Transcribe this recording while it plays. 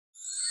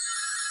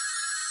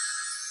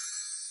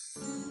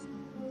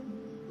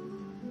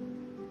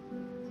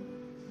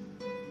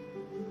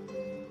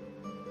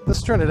This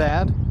is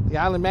Trinidad, the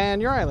Island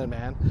Man, your Island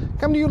Man,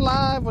 coming to you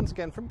live once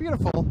again from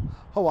beautiful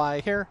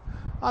Hawaii here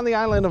on the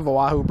island of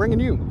Oahu,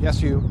 bringing you,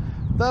 yes you,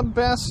 the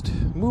best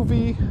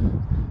movie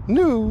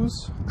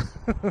news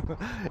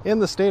in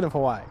the state of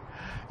Hawaii.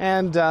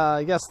 And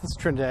yes, this is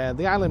Trinidad,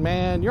 the Island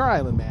Man, your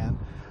Island Man.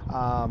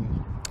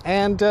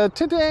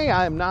 Today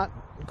I'm not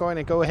going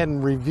to go ahead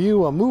and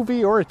review a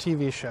movie or a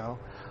TV show.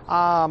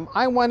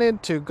 I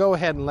wanted to go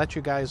ahead and let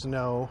you guys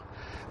know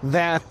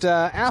that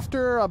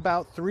after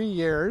about 3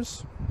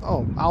 years,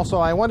 also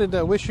I wanted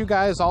to wish you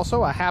guys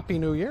also a Happy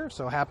New Year.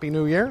 So Happy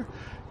New Year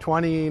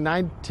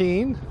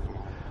 2019,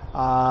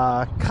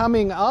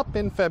 coming up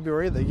in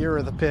February, the year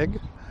of the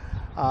pig,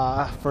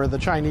 for the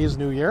Chinese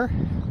New Year.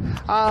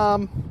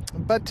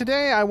 But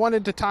today I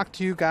wanted to talk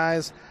to you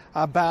guys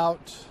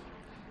about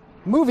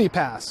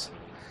MoviePass.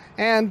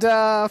 And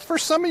for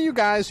some of you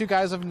guys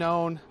have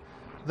known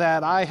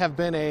that I have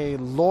been a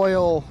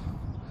loyal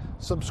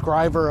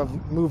subscriber of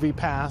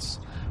MoviePass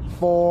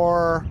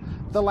for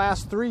the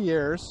last 3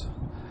 years.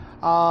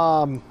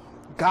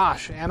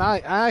 Gosh, and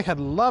I had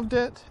loved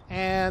it,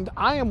 and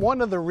I am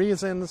one of the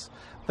reasons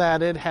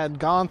that it had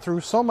gone through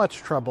so much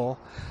trouble,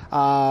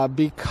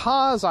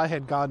 because I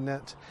had gotten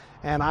it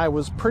and I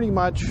was pretty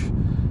much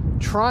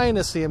trying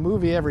to see a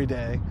movie every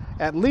day,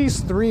 at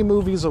least 3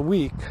 movies a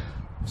week.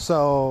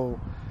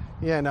 So,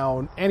 you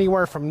know,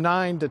 anywhere from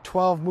 9 to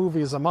 12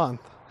 movies a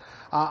month.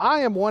 I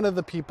am one of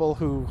the people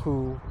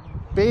who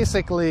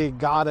basically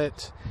got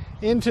it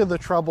into the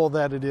trouble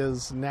that it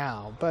is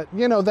now. But,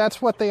 you know, that's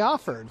what they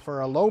offered.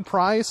 For a low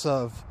price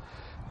of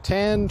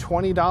 $10,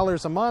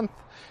 $20 a month,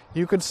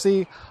 you could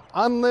see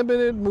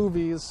unlimited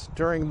movies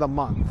during the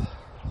month.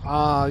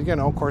 You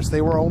know, of course,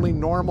 they were only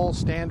normal,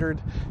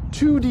 standard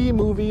 2D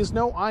movies,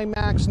 no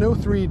IMAX, no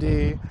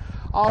 3D.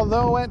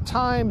 Although at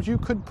times you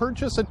could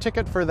purchase a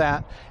ticket for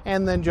that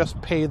and then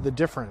just pay the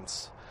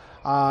difference.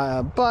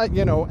 But,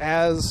 you know,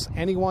 as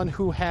anyone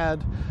who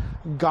had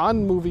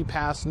gotten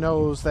MoviePass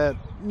knows that,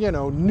 you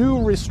know,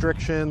 new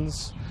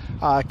restrictions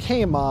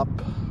came up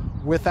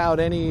without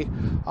any,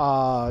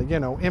 you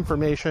know,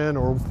 information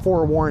or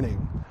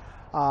forewarning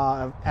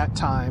at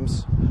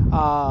times.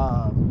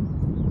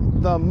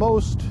 The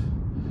most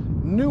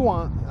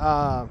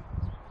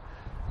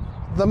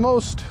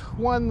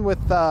one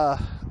with that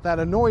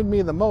annoyed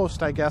me the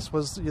most, I guess,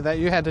 was that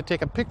you had to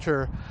take a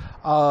picture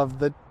of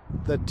the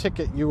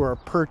ticket you were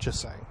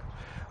purchasing,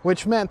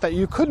 which meant that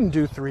you couldn't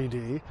do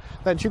 3D,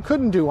 that you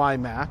couldn't do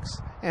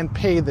IMAX and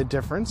pay the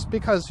difference,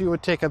 because you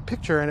would take a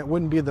picture and it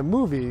wouldn't be the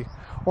movie,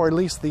 or at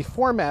least the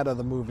format of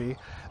the movie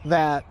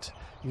that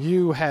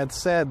you had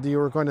said you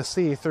were going to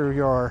see through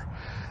your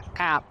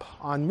app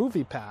on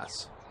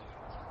MoviePass.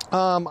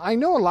 I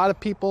know a lot of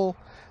people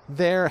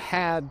there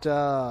had,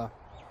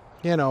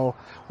 you know,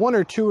 1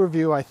 or 2 of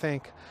you, I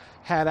think,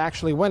 had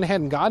actually went ahead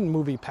and gotten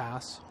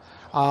MoviePass.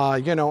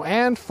 You know,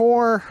 and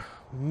for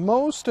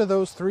most of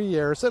those 3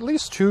 years, at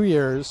least 2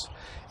 years,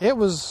 it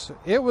was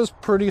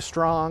pretty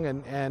strong,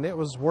 and it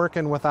was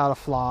working without a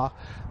flaw.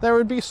 There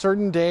would be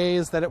certain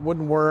days that it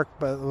wouldn't work,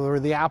 or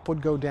the app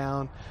would go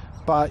down,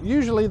 but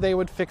usually they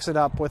would fix it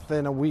up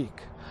within a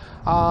week.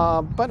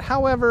 But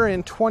however,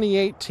 in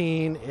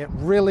 2018, it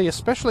really,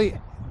 especially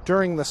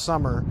during the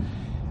summer,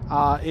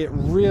 it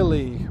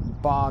really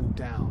bogged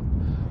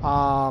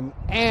down.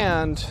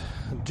 And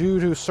due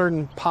to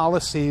certain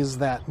policies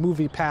that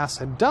MoviePass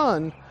had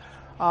done,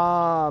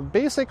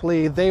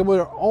 basically they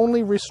were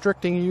only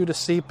restricting you to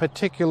see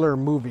particular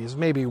movies,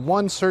 maybe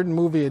one certain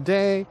movie a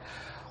day,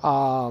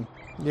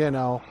 you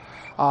know,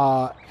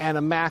 and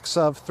a max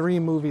of 3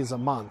 movies a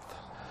month.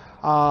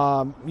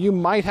 You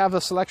might have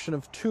a selection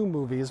of 2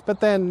 movies, but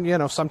then, you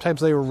know,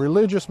 sometimes they were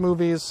religious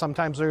movies,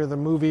 sometimes they were the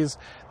movies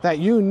that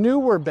you knew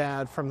were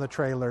bad from the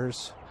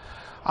trailers.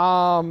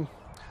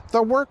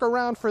 The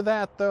workaround for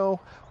that, though,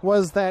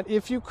 was that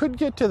if you could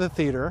get to the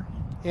theater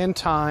in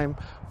time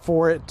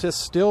for it to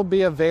still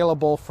be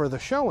available for the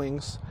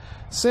showings,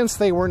 since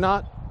they were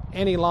not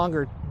any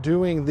longer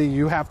doing the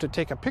you have to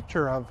take a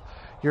picture of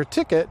your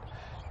ticket,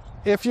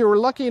 if you were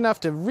lucky enough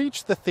to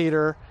reach the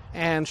theater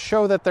and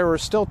show that there were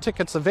still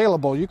tickets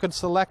available, you could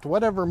select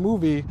whatever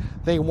movie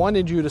they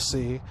wanted you to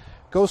see,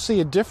 go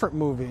see a different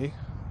movie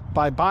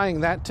by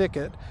buying that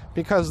ticket,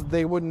 because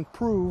they wouldn't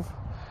prove,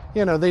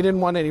 you know, they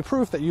didn't want any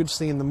proof that you'd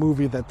seen the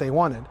movie that they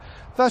wanted.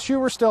 Thus, you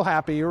were still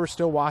happy, you were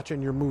still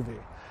watching your movie.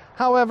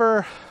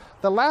 However,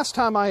 the last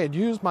time I had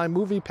used my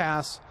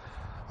MoviePass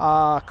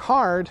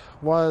card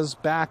was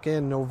back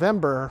in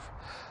November,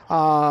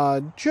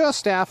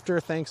 just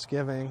after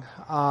Thanksgiving,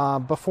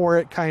 before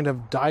it kind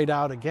of died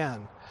out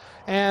again.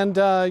 And,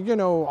 you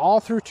know, all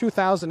through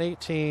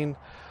 2018,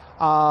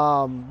 the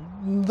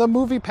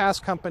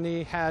MoviePass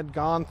company had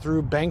gone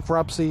through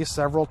bankruptcy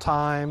several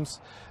times,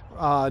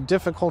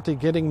 difficulty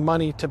getting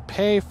money to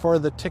pay for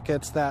the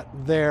tickets that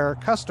their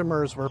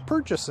customers were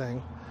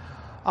purchasing,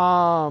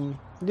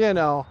 you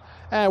know,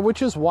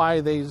 which is why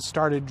they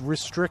started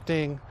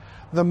restricting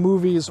the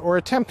movies, or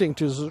attempting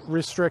to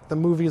restrict the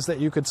movies that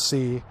you could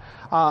see,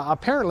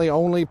 apparently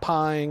only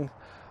buying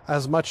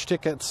as much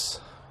tickets,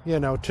 you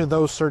know, to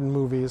those certain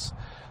movies.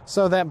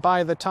 so that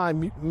by the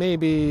time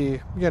maybe,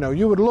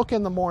 you would look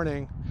in the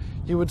morning,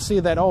 you would see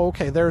that, oh,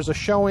 okay, there's a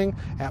showing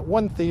at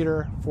one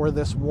theater for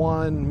this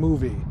one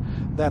movie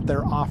that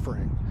they're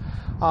offering.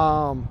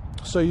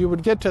 So you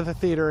would get to the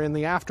theater in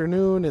the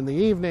afternoon, in the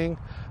evening,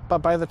 but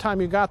by the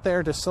time you got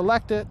there to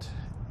select it,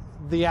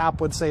 the app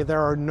would say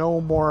there are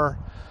no more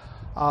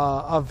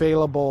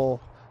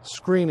available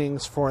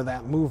screenings for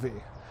that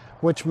movie,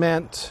 which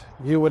meant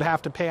you would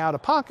have to pay out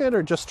of pocket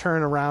or just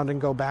turn around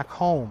and go back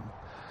home.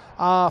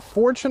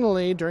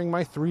 Fortunately, during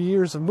my 3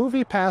 years of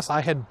MoviePass,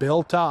 I had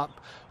built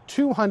up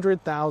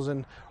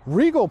 200,000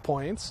 Regal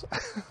points.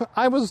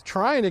 I was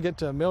trying to get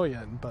to 1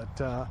 million, but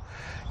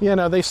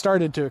they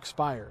started to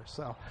expire.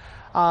 So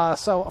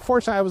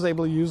fortunately, I was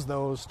able to use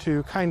those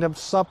to kind of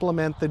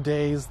supplement the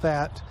days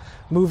that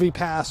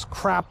MoviePass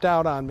crapped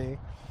out on me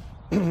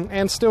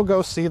and still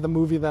go see the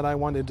movie that I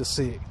wanted to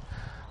see.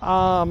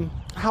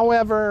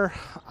 However,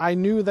 I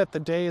knew that the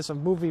days of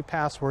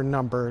MoviePass were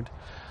numbered.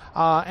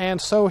 And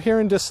so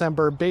here in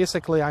December,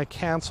 basically, I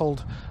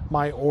canceled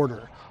my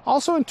order.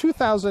 Also in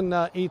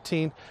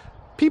 2018,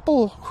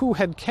 people who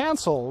had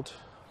canceled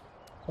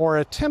or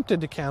attempted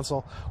to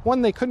cancel,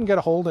 when they couldn't get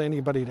a hold of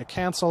anybody to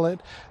cancel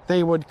it,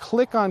 they would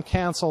click on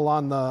cancel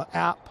on the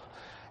app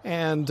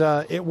and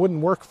it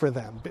wouldn't work for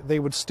them. They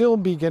would still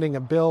be getting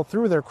a bill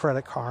through their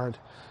credit card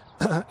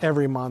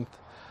every month,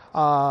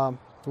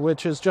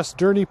 which is just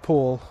dirty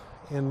pool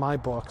in my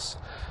books.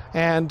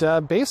 And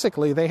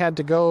basically, they had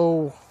to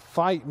go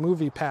fight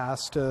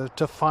MoviePass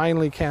to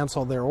finally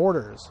cancel their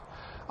orders.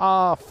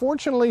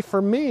 Fortunately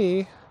for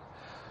me,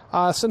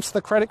 since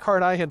the credit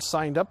card I had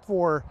signed up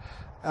for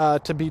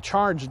to be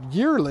charged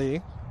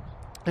yearly,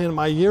 and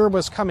my year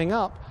was coming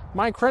up,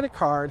 my credit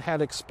card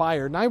had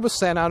expired, and I was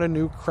sent out a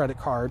new credit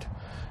card,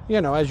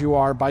 as you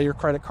are by your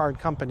credit card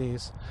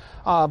companies.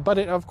 But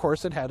of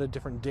course, it had a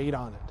different date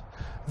on it.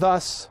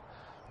 Thus,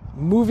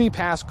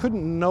 MoviePass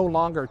couldn't no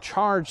longer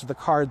charge the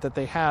card that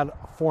they had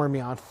for me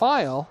on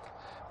file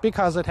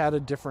because it had a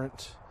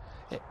different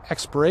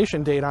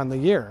expiration date on the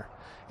year.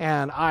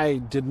 And I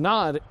did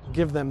not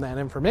give them that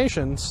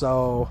information,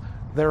 so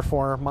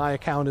therefore my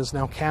account is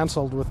now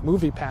canceled with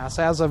MoviePass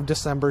as of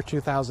December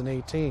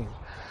 2018.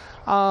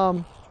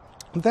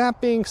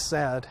 That being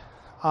said,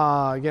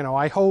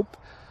 I hope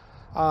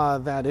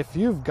that if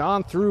you've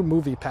gone through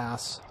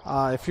MoviePass,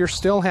 if you're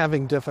still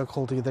having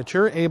difficulty, that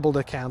you're able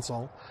to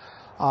cancel.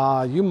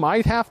 You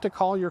might have to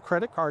call your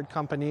credit card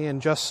company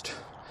and just,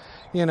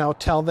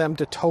 tell them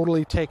to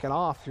totally take it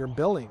off your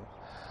billing.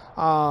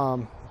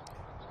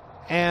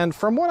 And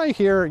from what I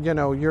hear,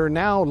 you're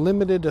now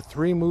limited to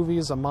 3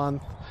 movies a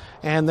month,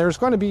 and there's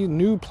going to be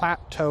new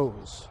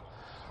plateaus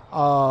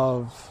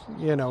of,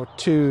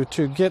 to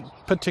get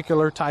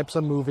particular types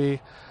of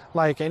movie,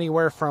 like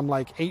anywhere from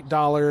like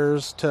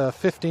 $8 to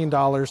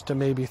 $15 to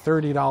maybe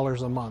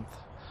 $30 a month,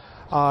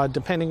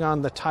 depending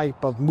on the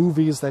type of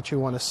movies that you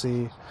want to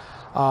see,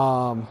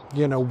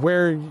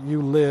 where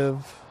you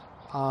live,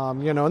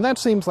 and that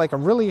seems like a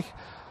really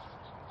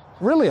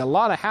a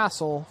lot of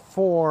hassle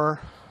for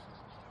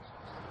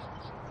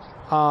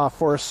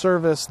a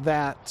service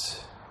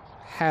that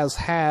has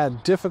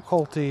had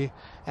difficulty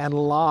and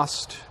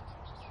lost,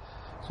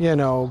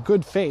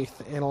 good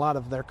faith in a lot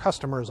of their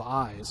customers'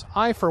 eyes.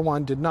 I, for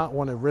one, did not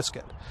want to risk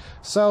it.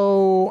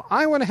 So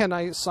I went ahead and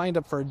I signed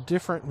up for a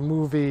different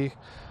movie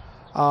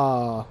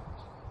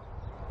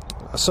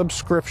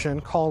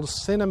subscription called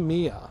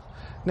Sinemea.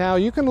 Now,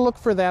 you can look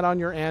for that on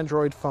your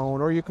Android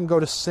phone, or you can go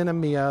to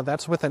Sinemea,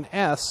 that's with an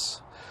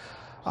S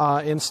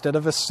instead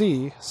of a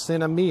C,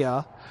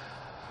 Sinemea.com,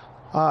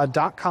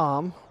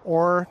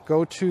 or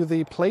go to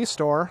the Play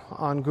Store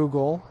on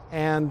Google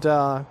and,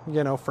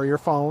 for your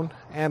phone,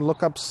 and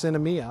look up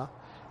Sinemea,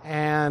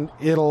 and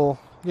it'll,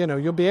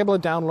 you'll be able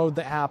to download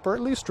the app or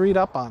at least read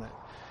up on it.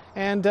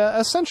 And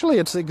essentially,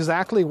 it's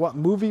exactly what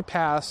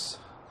MoviePass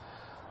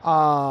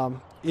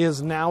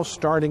is now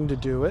starting to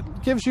do.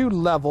 It gives you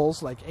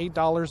levels, like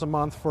 $8 a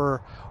month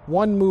for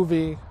one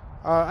movie.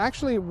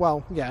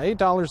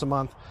 $8 a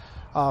month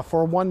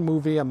for one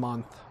movie a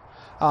month.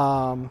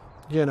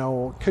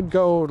 Could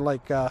go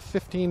like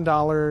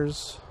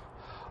 $15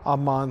 a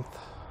month,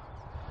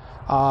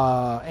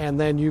 and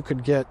then you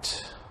could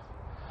get,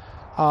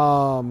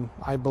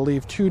 I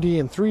believe, 2D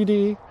and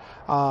 3D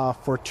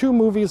for 2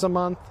 movies a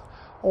month,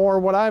 or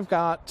what I've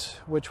got,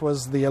 which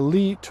was the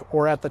Elite,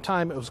 or at the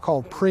time it was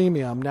called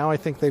Premium. Now I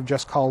think they've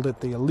just called it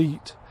the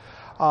Elite,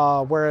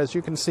 whereas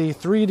you can see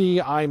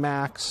 3D,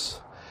 IMAX,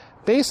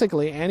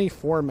 basically any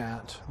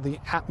format, the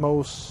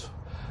Atmos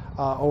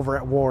over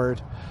at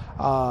Ward,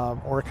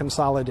 or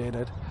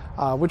Consolidated,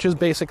 which is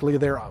basically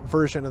their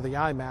version of the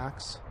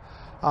IMAX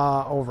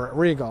over at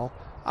Regal,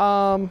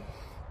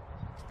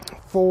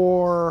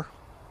 for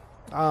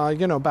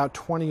about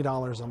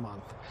 $20 a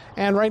month.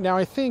 And right now,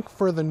 I think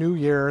for the new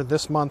year,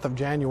 this month of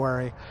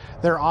January,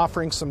 they're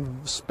offering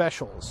some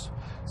specials.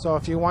 So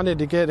if you wanted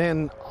to get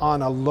in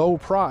on a low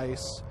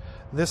price,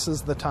 this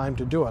is the time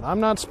to do it. I'm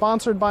not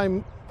sponsored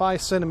by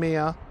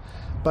Sinemea,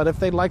 but if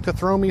they'd like to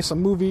throw me some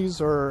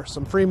movies or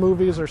some free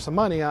movies or some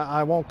money,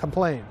 I won't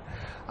complain.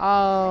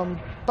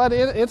 But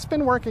it's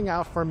been working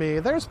out for me.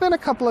 There's been a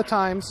couple of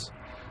times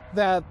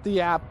that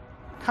the app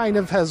kind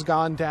of has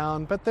gone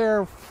down, but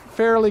they're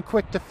fairly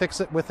quick to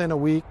fix it within a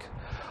week.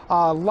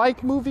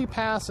 Like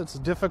MoviePass, it's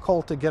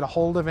difficult to get a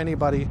hold of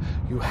anybody.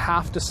 You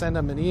have to send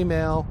them an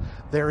email.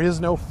 There is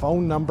no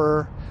phone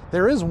number.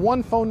 There is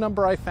one phone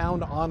number I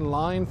found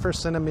online for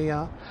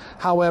Sinemea.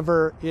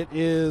 However, it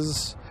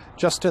is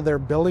just to their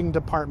billing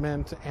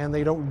department, and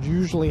they don't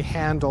usually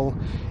handle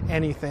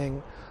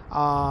anything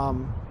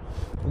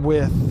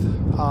with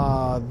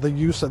the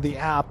use of the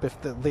app if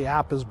the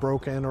app is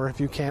broken, or if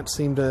you can't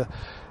seem to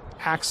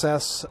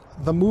access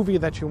the movie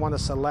that you want to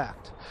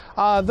select.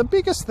 The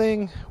biggest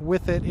thing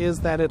with it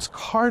is that it's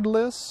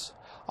cardless,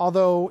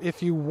 although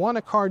if you want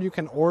a card, you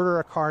can order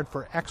a card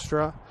for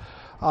extra.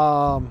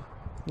 That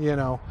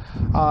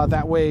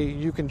way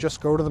you can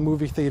just go to the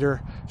movie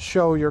theater,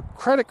 show your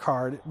credit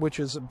card, which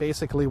is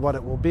basically what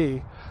it will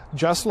be,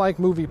 just like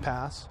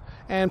MoviePass,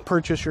 and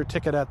purchase your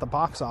ticket at the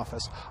box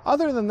office.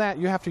 Other than that,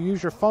 you have to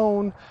use your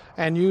phone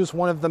and use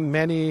one of the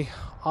many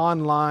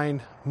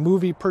online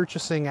movie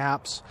purchasing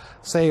apps,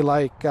 say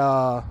like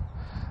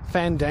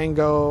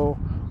Fandango,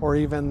 or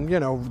even,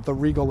 the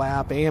Regal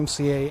app,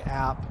 AMCA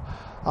app,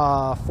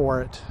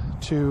 for it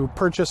to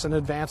purchase an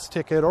advance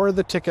ticket or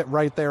the ticket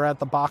right there at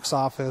the box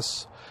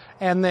office.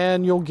 And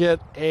then you'll get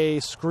a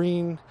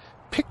screen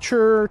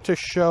picture to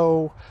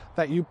show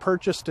that you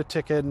purchased a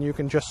ticket, and you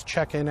can just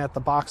check in at the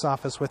box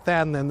office with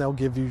that, and then they'll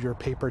give you your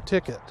paper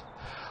ticket.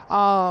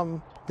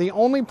 The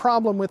only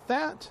problem with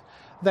that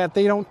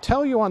they don't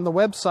tell you on the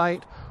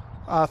website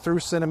through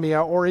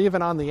Sinemea or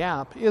even on the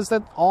app is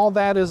that all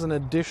that is an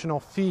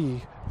additional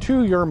fee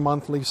to your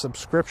monthly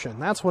subscription.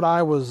 That's what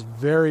I was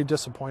very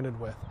disappointed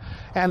with.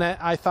 And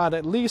I thought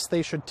at least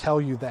they should tell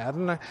you that.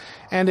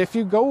 And if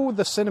you go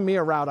the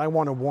Sinemea route, I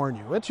want to warn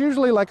you. It's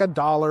usually like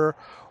 $1,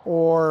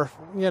 or,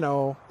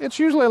 it's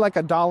usually like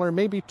 $1,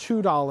 maybe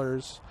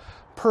 $2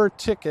 per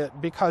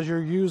ticket, because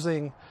you're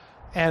using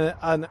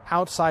an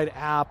outside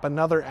app,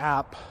 another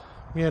app,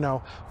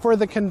 for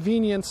the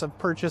convenience of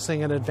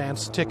purchasing an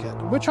advanced ticket,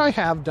 which I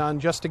have done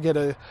just to get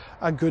a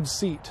good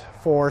seat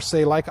for,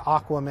 say, like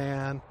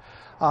Aquaman,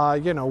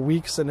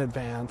 weeks in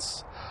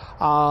advance.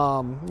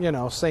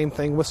 Same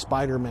thing with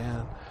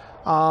Spider-Man.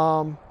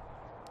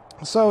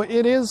 So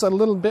it is a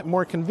little bit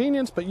more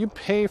convenience, but you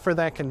pay for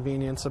that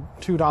convenience of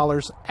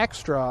 $2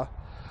 extra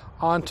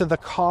onto the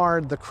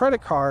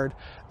credit card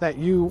that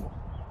you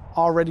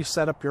already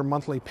set up your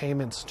monthly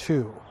payments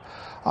to.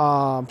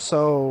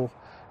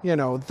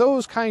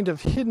 Those kind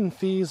of hidden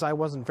fees I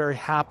wasn't very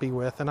happy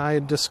with, and I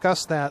had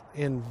discussed that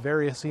in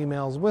various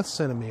emails with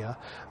Sinemea,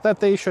 that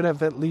they should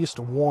have at least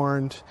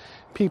warned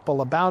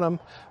people about them.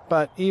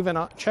 But even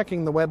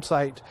checking the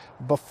website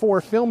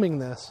before filming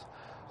this,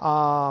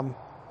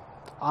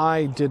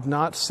 I did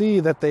not see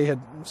that they had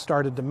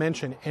started to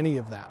mention any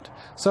of that.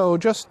 So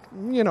just,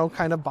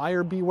 kind of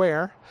buyer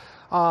beware.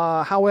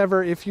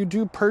 However, if you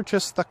do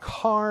purchase the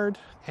card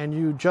and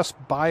you just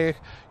buy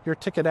your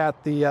ticket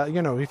at the,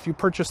 if you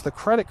purchase the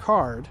credit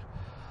card,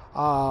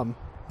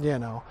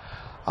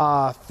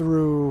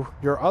 through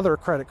your other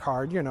credit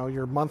card,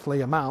 your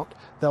monthly amount,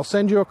 they'll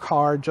send you a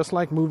card just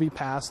like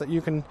MoviePass that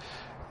you can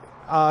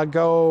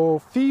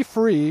go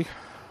fee-free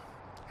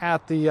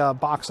at the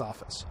box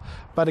office.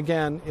 But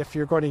again, if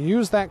you're going to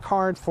use that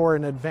card for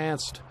an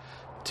advanced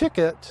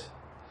ticket,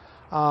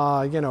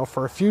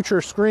 for a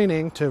future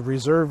screening to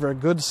reserve a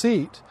good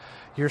seat,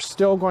 you're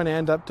still going to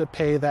end up to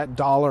pay that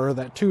 $1 or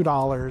that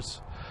 $2,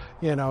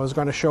 is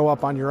going to show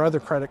up on your other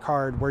credit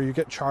card where you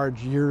get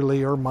charged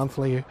yearly or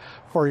monthly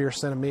for your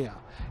Sinemea.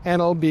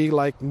 And it'll be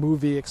like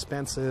movie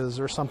expenses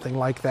or something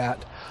like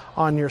that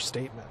on your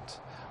statement.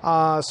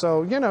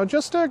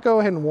 Just to go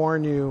ahead and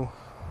warn you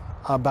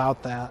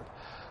about that.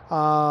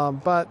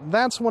 But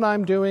that's what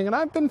I'm doing, and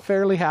I've been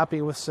fairly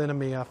happy with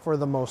Sinemea for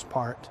the most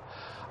part.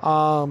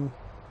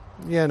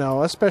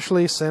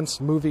 Especially since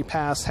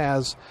MoviePass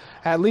has,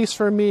 at least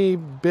for me,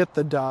 bit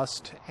the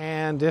dust.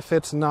 And if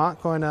it's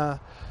not going to,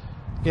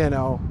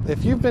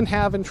 if you've been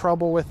having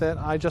trouble with it,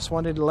 I just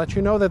wanted to let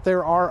you know that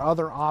there are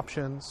other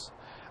options,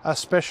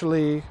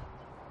 especially,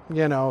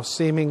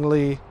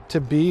 seemingly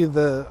to be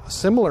the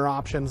similar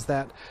options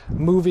that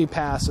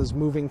MoviePass is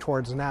moving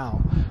towards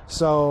now.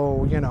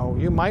 So,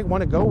 you might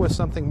want to go with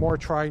something more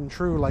tried and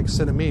true like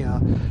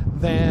Sinemea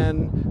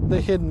than the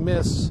hit and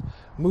miss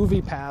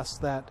MoviePass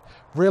that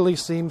really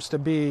seems to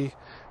be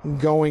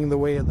going the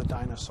way of the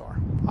dinosaur.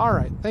 All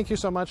right, thank you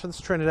so much. This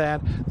is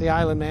Trinidad, the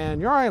Island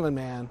Man, your Island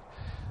Man,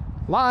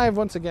 live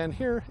once again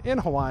here in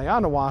Hawaii,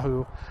 on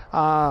Oahu.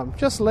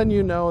 Just letting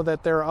you know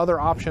that there are other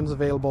options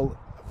available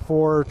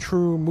for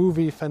true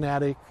movie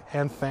fanatic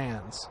and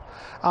fans.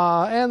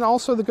 And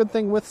also the good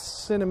thing with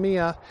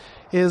Sinemea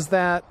is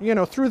that,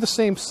 through the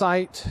same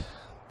site,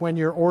 when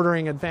you're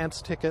ordering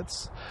advance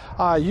tickets,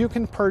 you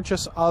can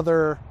purchase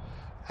other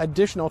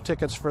additional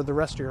tickets for the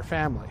rest of your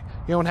family.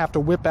 You don't have to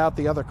whip out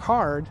the other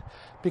card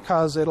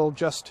because it'll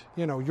just,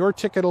 your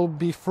ticket will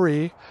be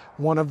free,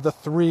 one of the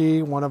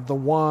 3, one of the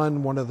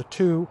 1, one of the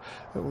 2,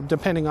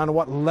 depending on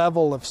what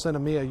level of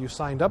Sinemea you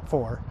signed up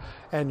for,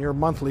 and your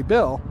monthly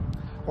bill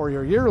or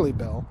your yearly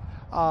bill.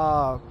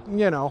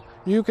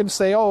 You can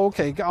say, oh,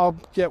 okay, I'll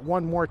get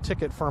one more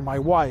ticket for my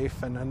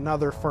wife and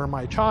another for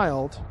my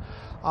child,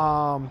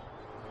 through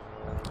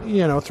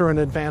an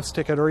advance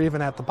ticket or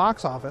even at the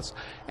box office.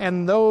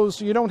 And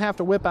those, you don't have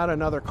to whip out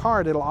another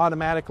card. It'll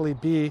automatically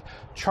be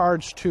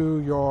charged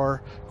to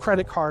your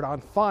credit card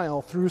on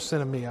file through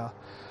Sinemea.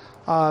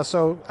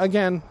 So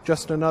again,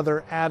 just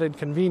another added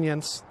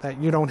convenience that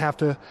you don't have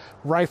to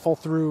rifle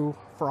through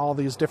for all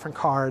these different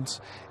cards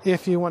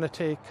if you want to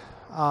take,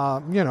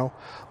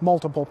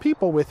 multiple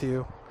people with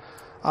you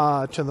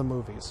to the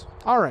movies.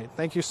 All right,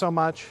 thank you so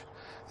much.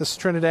 This is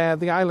Trinidad,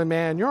 the Island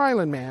Man, your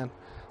Island Man,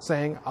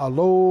 saying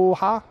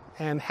aloha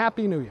and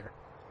Happy New Year.